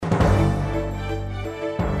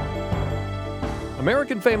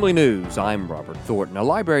American Family News, I'm Robert Thornton. A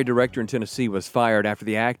library director in Tennessee was fired after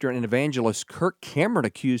the actor and evangelist Kirk Cameron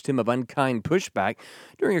accused him of unkind pushback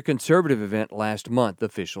during a conservative event last month,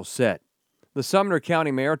 officials said. The Sumner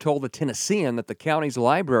County mayor told the Tennessean that the county's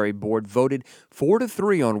library board voted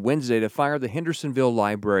 4-3 on Wednesday to fire the Hendersonville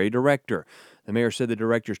library director. The mayor said the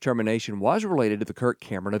director's termination was related to the Kirk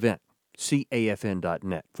Cameron event. See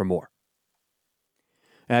AFN.net for more.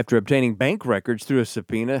 After obtaining bank records through a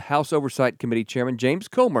subpoena, House Oversight Committee Chairman James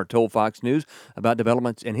Comer told Fox News about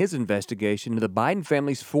developments in his investigation into the Biden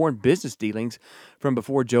family's foreign business dealings from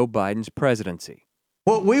before Joe Biden's presidency.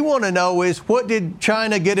 What we want to know is, what did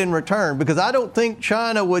China get in return? Because I don't think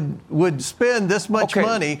China would spend this much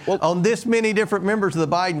money on this many different members of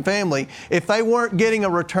the Biden family if they weren't getting a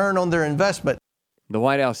return on their investment. The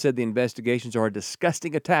White House said the investigations are a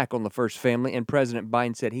disgusting attack on the first family, and President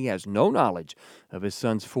Biden said he has no knowledge of his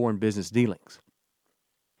son's foreign business dealings.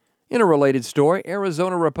 In a related story,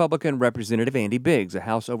 Arizona Republican Representative Andy Biggs, a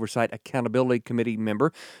House Oversight Accountability Committee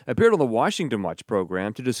member, appeared on the Washington Watch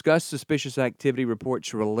program to discuss suspicious activity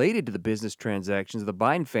reports related to the business transactions of the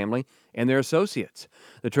Biden family and their associates.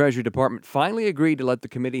 The Treasury Department finally agreed to let the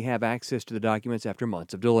committee have access to the documents after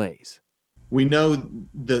months of delays. We know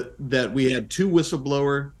that we had two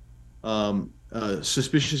whistleblower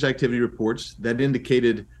suspicious activity reports that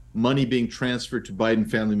indicated money being transferred to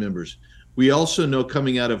Biden family members. We also know,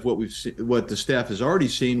 coming out of what the staff has already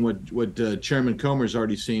seen, what Chairman Comer has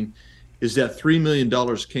already seen, is that $3 million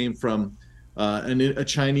came from a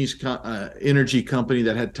Chinese energy company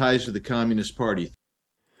that had ties to the Communist Party.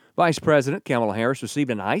 Vice President Kamala Harris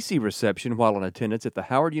received an icy reception while in attendance at the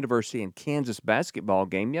Howard University and Kansas basketball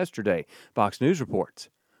game yesterday, Fox News reports.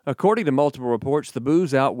 According to multiple reports, the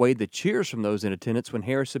boos outweighed the cheers from those in attendance when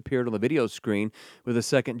Harris appeared on the video screen with the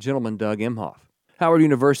second gentleman, Doug Emhoff. Howard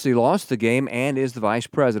University lost the game and is the vice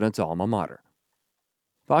president's alma mater.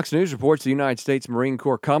 Fox News reports the United States Marine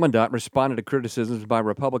Corps Commandant responded to criticisms by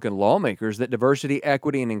Republican lawmakers that diversity,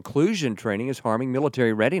 equity, and inclusion training is harming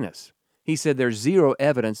military readiness. He said there's zero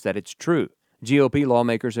evidence that it's true. GOP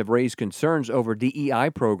lawmakers have raised concerns over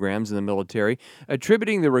DEI programs in the military,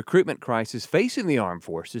 attributing the recruitment crisis facing the armed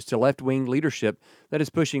forces to left-wing leadership that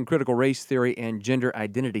is pushing critical race theory and gender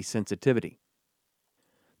identity sensitivity.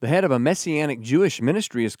 The head of a Messianic Jewish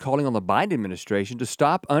ministry is calling on the Biden administration to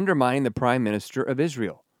stop undermining the Prime Minister of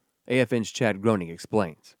Israel. AFN's Chad Groening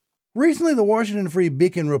explains. Recently, the Washington Free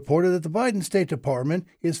Beacon reported that the Biden State Department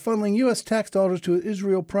is funneling U.S. tax dollars to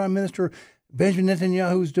Israel Prime Minister Benjamin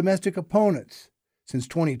Netanyahu's domestic opponents. Since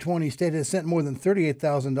 2020, state has sent more than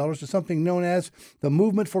 $38,000 to something known as the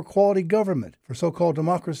Movement for Quality Government for so-called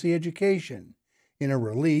democracy education. In a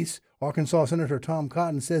release, Arkansas Senator Tom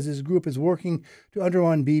Cotton says his group is working to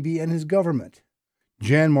undermine Bibi and his government.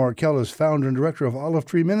 Jan Markell is founder and director of Olive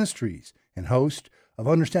Tree Ministries and host of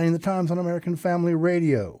Understanding the Times on American Family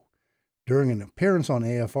Radio. During an appearance on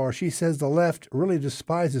AFR, she says the left really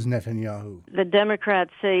despises Netanyahu. The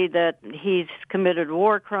Democrats say that he's committed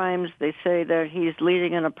war crimes. They say that he's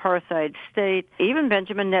leading an apartheid state. Even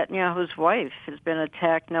Benjamin Netanyahu's wife has been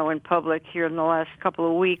attacked now in public here in the last couple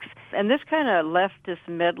of weeks. And this kind of leftist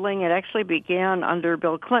meddling, it actually began under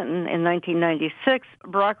Bill Clinton in 1996.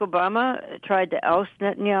 Barack Obama tried to oust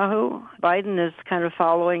Netanyahu. Biden is kind of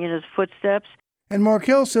following in his footsteps. And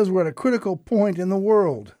Markell says we're at a critical point in the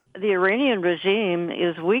world. The Iranian regime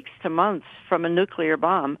is weeks to months from a nuclear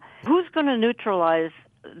bomb. Who's going to neutralize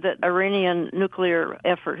the Iranian nuclear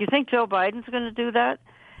effort? You think Joe Biden's going to do that?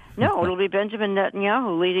 No, it'll be Benjamin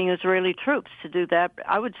Netanyahu leading Israeli troops to do that,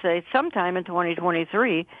 I would say, sometime in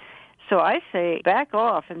 2023. So I say back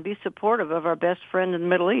off and be supportive of our best friend in the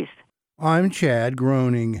Middle East. I'm Chad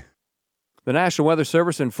Groening. The National Weather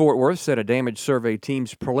Service in Fort Worth said a damage survey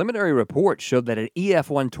team's preliminary report showed that an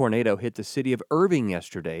EF1 tornado hit the city of Irving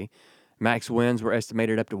yesterday. Max winds were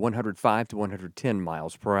estimated up to 105 to 110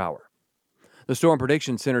 miles per hour. The Storm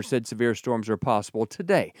Prediction Center said severe storms are possible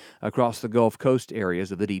today across the Gulf Coast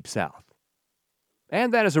areas of the Deep South.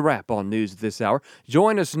 And that is a wrap on news this hour.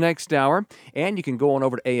 Join us next hour, and you can go on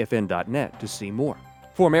over to AFN.net to see more.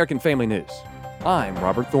 For American Family News, I'm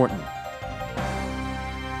Robert Thornton.